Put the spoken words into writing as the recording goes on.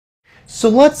So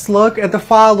let's look at the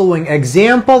following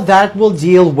example that will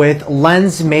deal with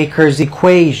Lensmaker's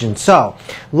equation. So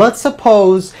let's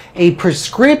suppose a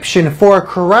prescription for a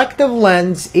corrective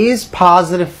lens is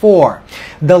 +4.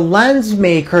 The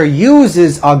Lensmaker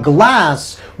uses a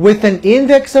glass with an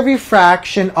index of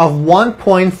refraction of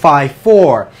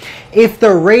 1.54. If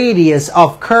the radius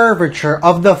of curvature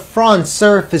of the front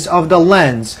surface of the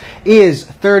lens is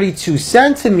 32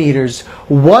 centimeters,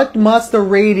 what must the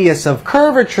radius of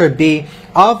curvature be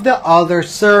of the other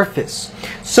surface?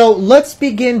 So let's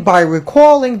begin by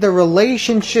recalling the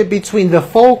relationship between the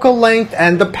focal length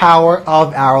and the power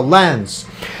of our lens.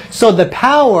 So the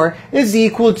power is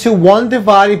equal to 1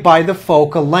 divided by the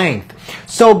focal length.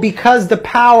 So because the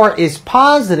power is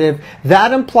positive,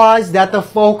 that implies that the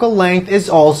focal length is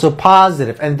also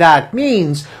positive. And that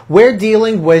means we're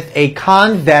dealing with a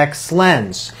convex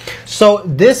lens. So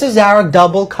this is our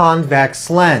double convex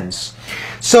lens.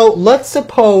 So let's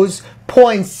suppose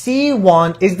point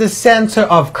C1 is the center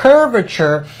of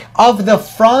curvature of the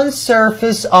front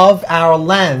surface of our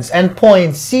lens, and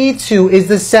point C2 is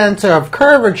the center of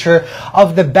curvature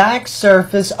of the back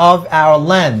surface of our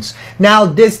lens. Now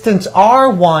distance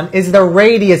R1 is the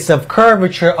radius of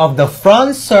curvature of the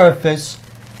front surface,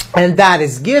 and that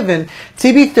is given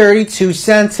to be 32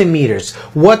 centimeters.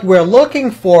 What we're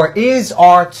looking for is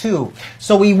R2.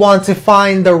 So we want to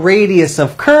find the radius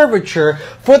of curvature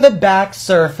for the back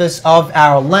surface of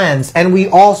our lens. And we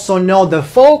also know the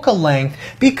focal length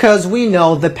because we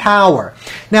know the power.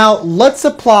 Now let's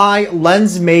apply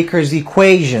Lensmaker's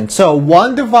equation. So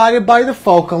 1 divided by the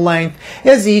focal length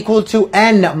is equal to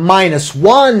n minus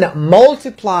 1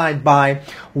 multiplied by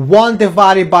 1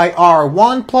 divided by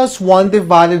R1 plus 1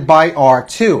 divided by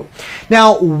R2.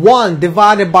 Now 1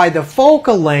 divided by the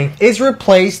focal length is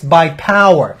replaced by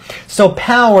power. So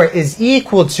power is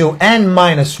equal to n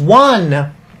minus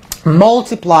 1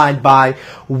 multiplied by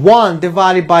 1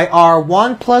 divided by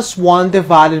R1 plus 1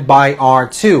 divided by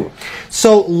R2.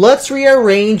 So let's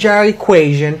rearrange our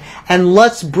equation and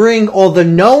let's bring all the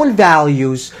known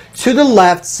values to the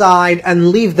left side and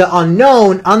leave the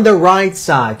unknown on the right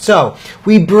side. So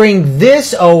we bring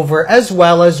this over as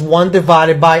well as 1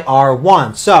 divided by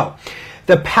R1. So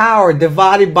the power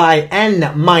divided by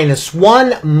n minus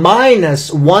 1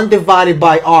 minus 1 divided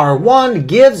by R1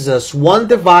 gives us 1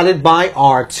 divided by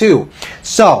R2.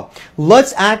 So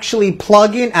let's actually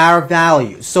plug in our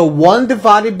values. So 1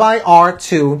 divided by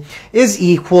R2 is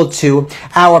equal to,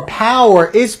 our power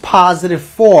is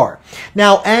 +4.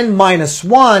 Now n minus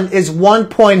 1 is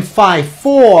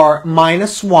 1.54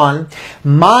 minus 1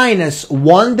 minus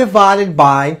 1 divided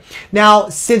by, now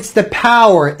since the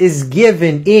power is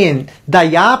given in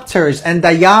diopters and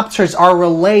diopters are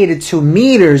related to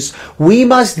meters, we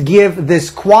must give this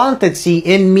quantity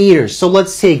in meters. So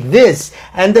let's take this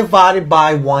and divide it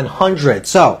by 100.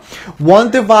 So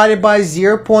 1 divided by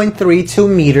 0.32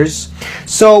 meters.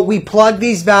 So we plug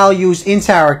these values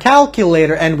into our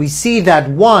calculator and we see that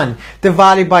 1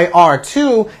 divided by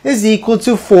R2 is equal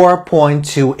to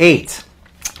 4.28.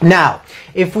 Now,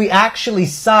 if we actually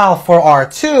solve for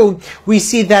R2, we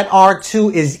see that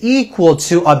R2 is equal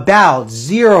to about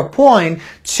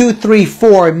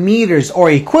 0.234 meters, or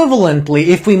equivalently,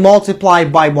 if we multiply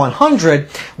by 100,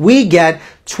 we get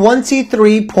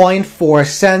 23.4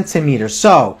 centimeters.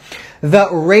 So the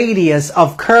radius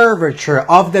of curvature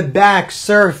of the back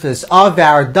surface of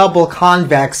our double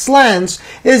convex lens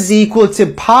is equal to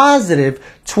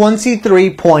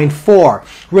 +23.4.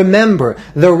 Remember,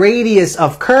 the radius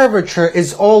of curvature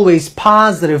is always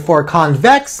positive for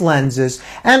convex lenses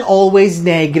and always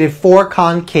negative for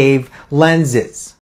concave lenses.